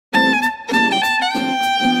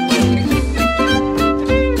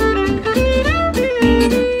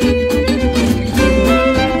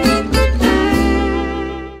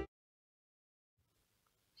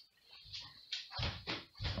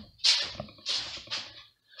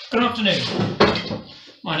Good afternoon.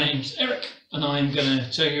 My name's Eric and I'm going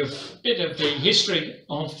to tell you a bit of the history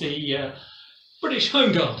of the British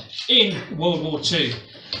Home Guard in World War II.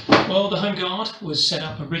 Well, the Home Guard was set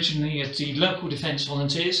up originally at the Local Defence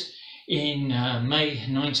Volunteers in May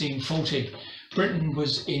 1940. Britain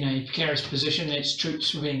was in a precarious position. Its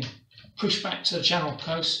troops were being pushed back to the Channel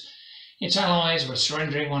coast. Its allies were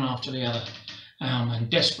surrendering one after the other, and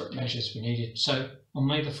desperate measures were needed. So on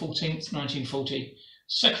May the 14th, 1940,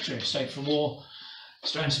 Secretary of State for War,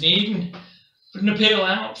 Sir Anthony Eden, put an appeal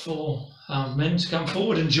out for men to come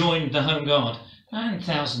forward and join the Home Guard, and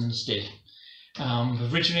thousands did.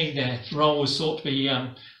 Originally their role was thought to be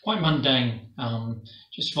quite mundane,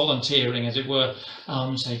 just volunteering as it were,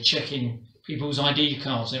 say checking people's ID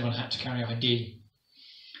cards. Everyone had to carry ID.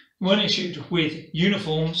 Weren't issued with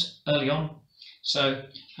uniforms early on, so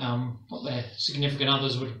what their significant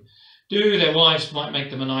others would do, their wives might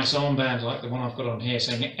make them a nice armband like the one I've got on here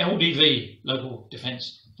saying LDV, Local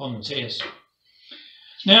Defence Volunteers.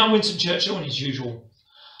 Now Winston Churchill, in his usual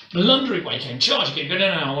blundery way, came charging in, but no,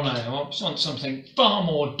 I want something far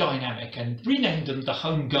more dynamic, and renamed them the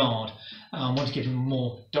Home Guard. I want to give them a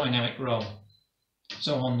more dynamic role.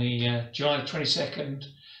 So on the July 22nd,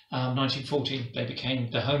 1940, they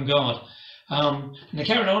became the Home Guard. And they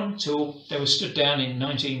carried on until they were stood down in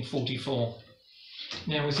 1944.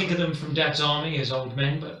 Now we think of them from Dad's army as old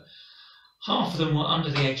men, but half of them were under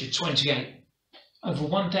the age of 28. Over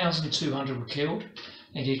 1,200 were killed.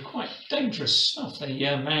 They did quite dangerous stuff. They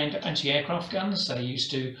manned anti-aircraft guns. They used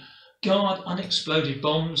to guard unexploded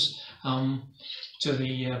bombs so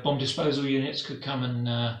the bomb disposal units could come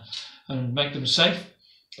and make them safe.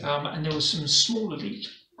 And there were some small elite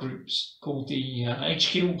groups called the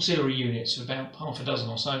HQ Auxiliary Units, of about half a dozen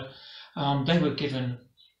or so. They were given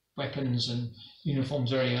weapons and uniforms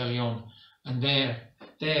very early on, and their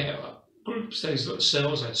groups, those little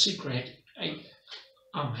cells, had secret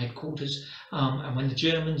headquarters, and when the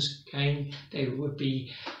Germans came, they would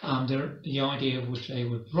be the idea was they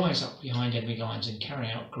would rise up behind enemy lines and carry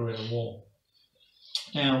out guerrilla war.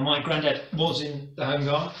 Now my granddad was in the Home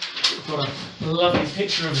Guard. I've got a lovely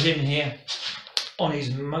picture of him here on his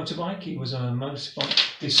motorbike. He was a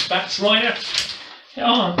motorbike dispatch rider,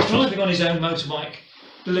 driving on his own motorbike,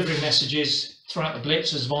 delivering messages throughout the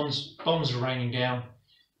Blitz as bombs were raining down.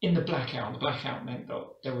 In the blackout meant that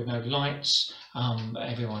there were no lights.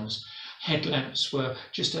 Everyone's headlamps were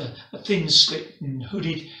just a thin slit and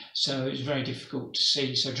hooded, so it was very difficult to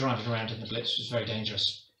see. So driving around in the Blitz was very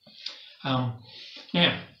dangerous. Now,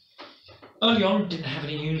 early on, didn't have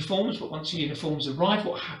any uniforms, but once the uniforms arrived,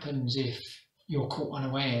 what happens if you're caught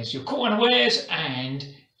unawares? You're caught unawares, and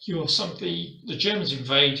you're the Germans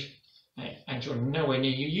invade, and you're nowhere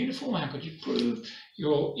near your uniform. How could you prove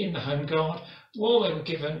you're in the Home Guard? Well, they were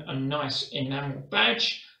given a nice enamel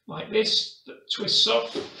badge like this that twists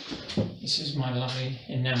off. This is my lovely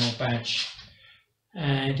enamel badge,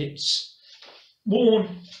 and it's worn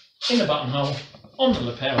in the buttonhole on the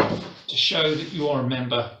lapel to show that you are a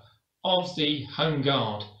member of the Home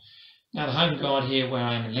Guard. Now the Home Guard here where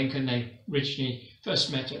I am in Lincoln, they originally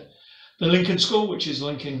first met at the Lincoln School, which is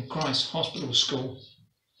Lincoln Christ Hospital School.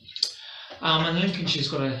 And Lincolnshire's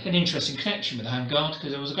got an interesting connection with the Home Guard because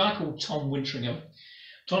there was a guy called Tom Wintringham.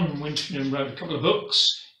 Tom Wintringham wrote a couple of books,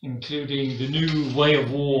 including The New Way of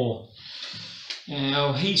War.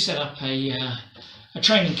 Now he set up a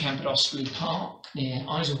training camp at Osterley Park near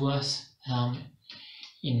Isleworth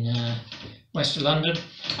in west of London,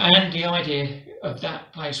 and the idea of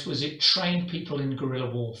that place was it trained people in guerrilla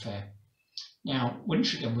warfare. Now,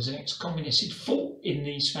 Wintringham was an ex-communist. He'd fought in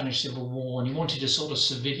the Spanish Civil War and he wanted a sort of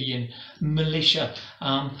civilian militia,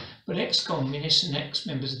 but ex-communists and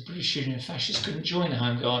ex-members of the British Union of Fascists couldn't join the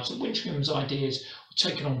Home Guard, so Winchingham's ideas were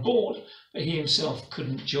taken on board, but he himself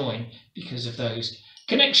couldn't join because of those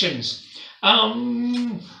connections.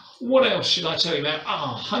 What else should I tell you about?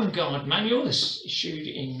 Home Guard manual, this issued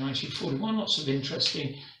in 1941, lots of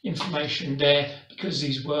interesting information there because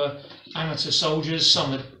these were amateur soldiers.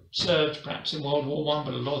 Some had served perhaps in World War I,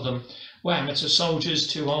 but a lot of them were amateur soldiers,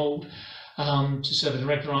 too old to serve in the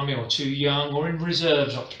regular army or too young, or in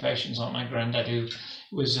reserves occupations like my granddad, who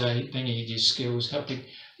was they needed his skills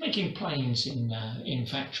making planes in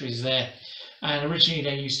factories there. And originally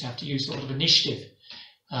they used to have to use a lot of initiative.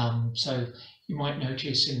 So you might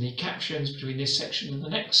notice in the captions between this section and the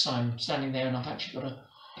next, I'm standing there and I've actually got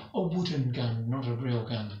a wooden gun, not a real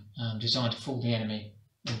gun, designed to fool the enemy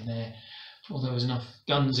in there, before there was enough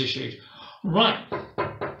guns issued. Right,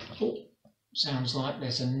 sounds like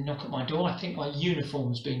there's a knock at my door. I think my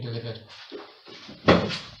uniform's been delivered.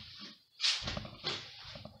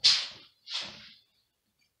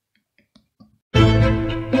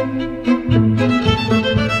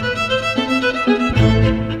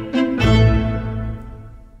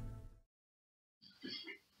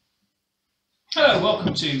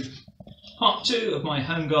 to part 2 of my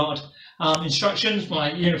Home Guard instructions.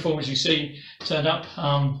 My uniform, as you see, turned up.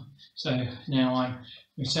 So now I'm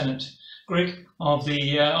Lieutenant Grigg of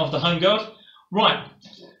the Home Guard. Right.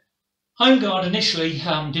 Home Guard initially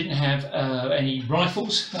didn't have any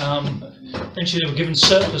rifles. Eventually they were given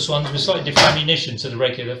surplus ones with slightly different ammunition to the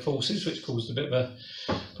regular forces, which caused a bit of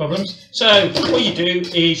problems. So what you do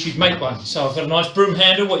is you'd make one. So I've got a nice broom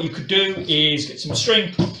handle. What you could do is get some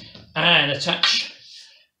string and attach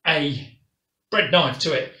a bread knife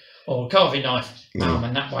to it, or a carving knife,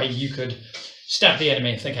 and that way you could stab the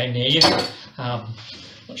enemy if they came near you. Not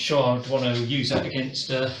sure I'd want to use that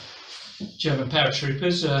against German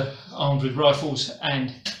paratroopers armed with rifles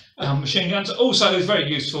and machine guns. Also, it's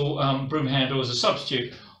very useful broom handle as a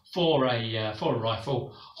substitute for a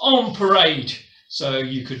rifle on parade. So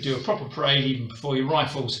you could do a proper parade even before your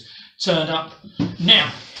rifles turned up.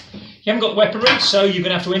 Now, you haven't got weaponry, so you're going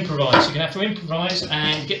to have to improvise. You're going to have to improvise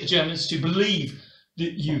and get the Germans to believe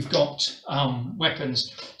that you've got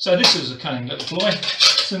weapons. So this is a cunning little ploy.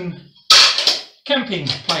 Some camping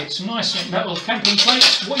plates, some nice metal camping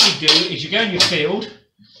plates. What you do is you go in your field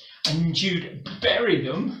and you'd bury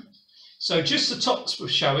them, so just the tops were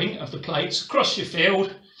showing of the plates across your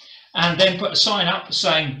field, and then put a sign up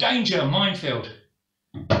saying "Danger, minefield."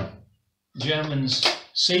 Germans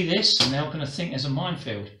see this and they're going to think there's a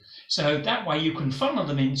minefield, so that way you can funnel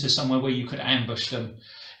them into somewhere where you could ambush them.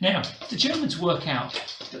 Now, if the Germans work out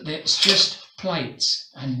that it's just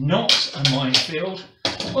plates and not a minefield,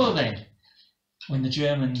 well then, when the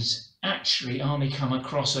Germans army come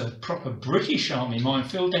across a proper British Army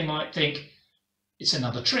minefield, they might think it's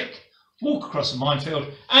another trick. Walk across the minefield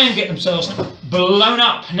and get themselves blown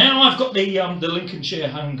up. Now I've got the Lincolnshire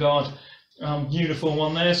Home Guard uniform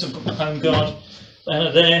on there, so I've got the Home Guard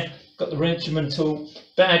banner there, got the regimental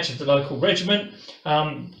badge of the local regiment.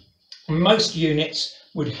 Most units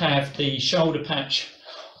would have the shoulder patch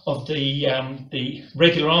of the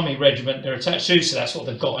regular army regiment they're attached to, so that's what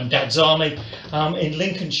they've got in Dad's army. In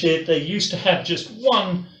Lincolnshire they used to have just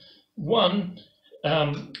one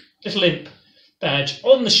little imp badge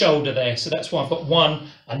on the shoulder there, so that's why I've got one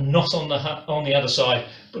and not on the other side.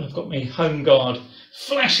 But I've got my Home Guard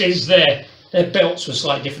flashes there. Their belts were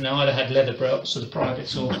slightly different. They either had leather belts for the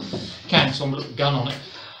privates or cans on with a little gun on it.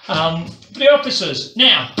 For the officers,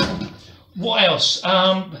 now what else?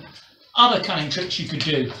 Other cunning tricks you could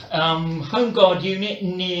do. Home Guard unit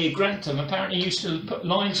near Grantham apparently used to put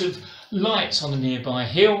lines of lights on the nearby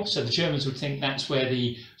hill, so the Germans would think that's where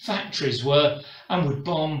the factories were and would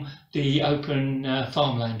bomb the open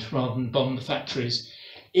farmland rather than bomb the factories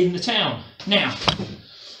in the town. Now,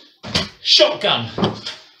 shotgun.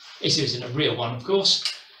 This isn't a real one, of course,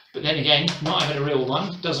 but then again, not having a real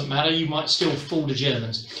one doesn't matter. You might still fool the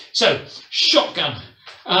Germans. So, shotgun.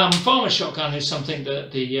 Farmer's shotgun is something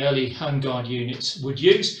that the early Home Guard units would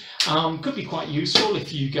use. Could be quite useful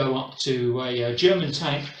if you go up to a German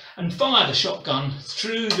tank and fire the shotgun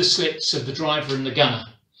through the slits of the driver and the gunner.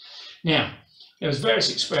 Now, there was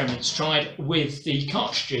various experiments tried with the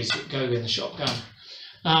cartridges that go in the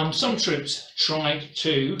shotgun. Some troops tried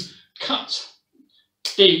to cut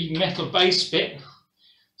the metal base bit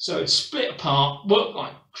so it split apart, worked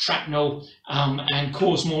like shrapnel, and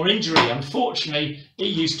caused more injury. Unfortunately, it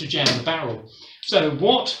used to jam the barrel. So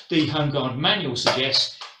what the Home Guard manual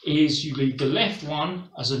suggests is you leave the left one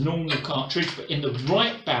as a normal cartridge, but in the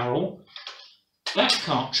right barrel, that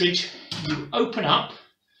cartridge you open up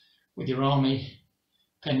with your army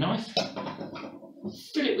penknife,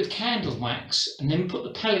 fill it with candle wax, and then put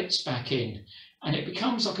the pellets back in, and it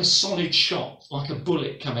becomes like a solid shot, like a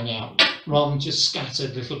bullet coming out, rather than just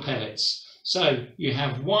scattered little pellets. So you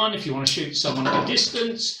have one if you want to shoot someone at a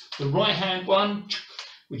distance, the right hand one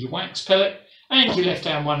with your wax pellet, and your left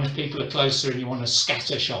hand one if people are closer and you want a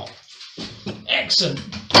scatter shot. Excellent.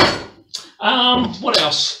 What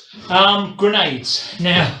else? Grenades.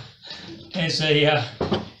 Now,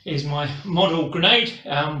 here's my model grenade.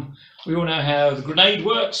 We all know how the grenade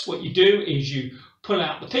works. What you do is you pull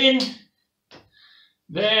out the pin,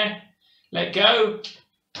 there, let go,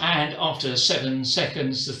 and after 7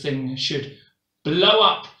 seconds the thing should blow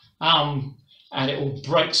up and it all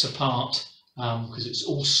breaks apart because it's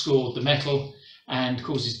all scored the metal and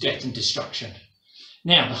causes death and destruction.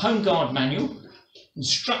 Now, the Home Guard manual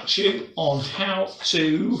instructs you on how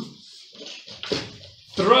to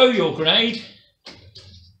throw your grenade,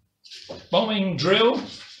 bombing drill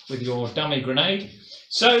with your dummy grenade.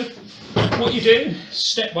 So what you do,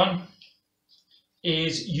 step one,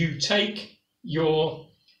 is you take your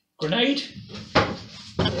grenade,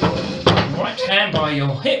 right hand by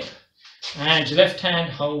your hip and your left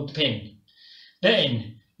hand hold the pin.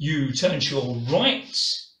 Then you turn to your right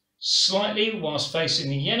slightly whilst facing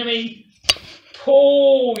the enemy.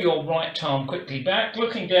 Pull your right arm quickly back,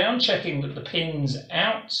 looking down, checking that the pin's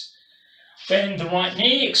out. Bend the right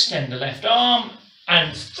knee, extend the left arm,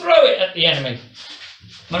 and throw it at the enemy.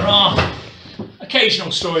 There are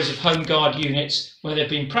occasional stories of Home Guard units where they've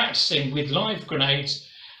been practicing with live grenades,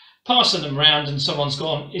 passing them around, and someone's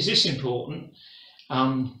gone, is this important?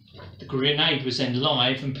 The grenade was then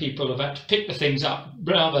live, and people have had to pick the things up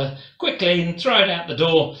rather quickly and throw it out the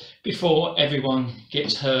door before everyone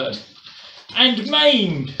gets hurt and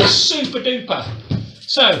maimed. Super duper.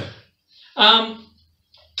 So,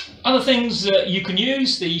 other things that you can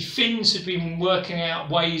use, the Finns have been working out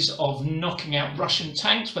ways of knocking out Russian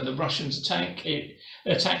tanks when the Russians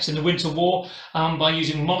attacks in the Winter War by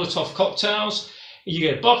using Molotov cocktails. You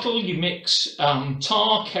get a bottle, you mix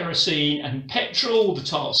tar, kerosene and petrol. The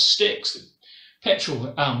tar sticks, the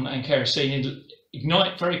petrol and kerosene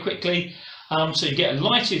ignite very quickly. So you get a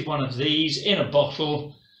lighted one of these in a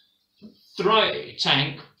bottle, throw it at a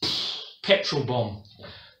tank, petrol bomb.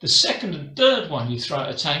 The second and third one you throw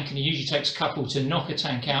at a tank, and it usually takes a couple to knock a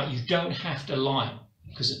tank out. You don't have to light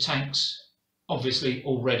because the tank's obviously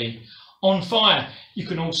already on fire. You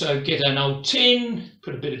can also get an old tin,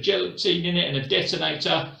 put a bit of gelatine in it and a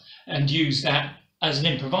detonator, and use that as an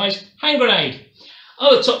improvised hand grenade.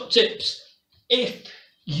 Other top tips: if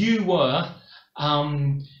you were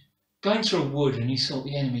going through a wood and you thought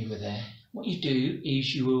the enemy were there, what you do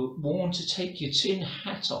is you will warn to take your tin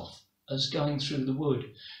hat off as going through the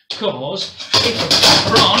wood, because if a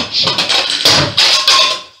branch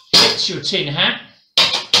hits your tin hat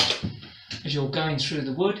as you're going through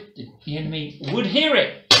the wood, the enemy would hear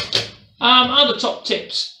it. Other top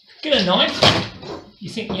tips: get a knife. You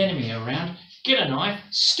think the enemy are around, get a knife,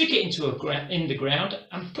 stick it into in the ground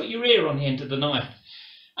and put your ear on the end of the knife,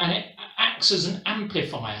 and it acts as an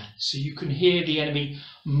amplifier so you can hear the enemy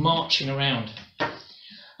marching around.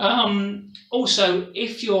 Also,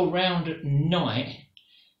 if you're around at night,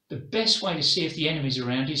 the best way to see if the enemy's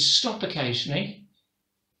around is stop occasionally,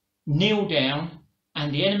 kneel down,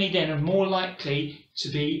 and the enemy then are more likely to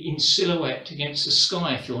be in silhouette against the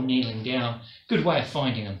sky if you're kneeling down. Good way of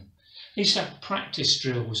finding them. These have practice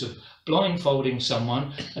drills of blindfolding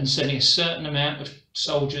someone and sending a certain amount of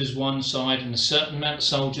soldiers one side and a certain amount of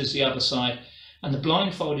soldiers the other side, and the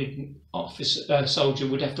blindfolded soldier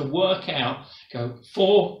would have to work out, go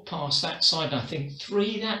 4 past that side and I think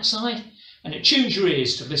 3 that side, and it tunes your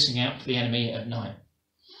ears to listening out for the enemy at night.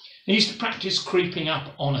 They used to practice creeping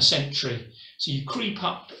up on a sentry, so you creep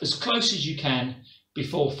up as close as you can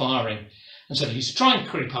before firing, and so they used to try and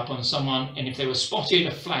creep up on someone, and if they were spotted,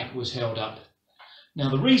 a flag was held up. Now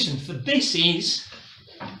the reason for this is,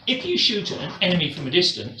 if you shoot at an enemy from a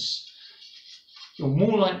distance, you're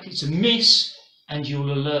more likely to miss and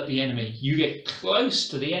you'll alert the enemy. You get close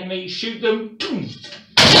to the enemy, shoot them, boom,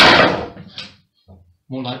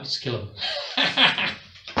 more likely to kill them.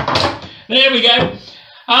 There we go.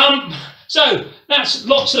 So that's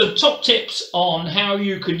lots of top tips on how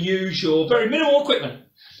you can use your very minimal equipment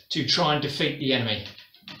to try and defeat the enemy.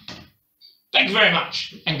 Thank you very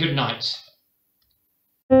much and good night.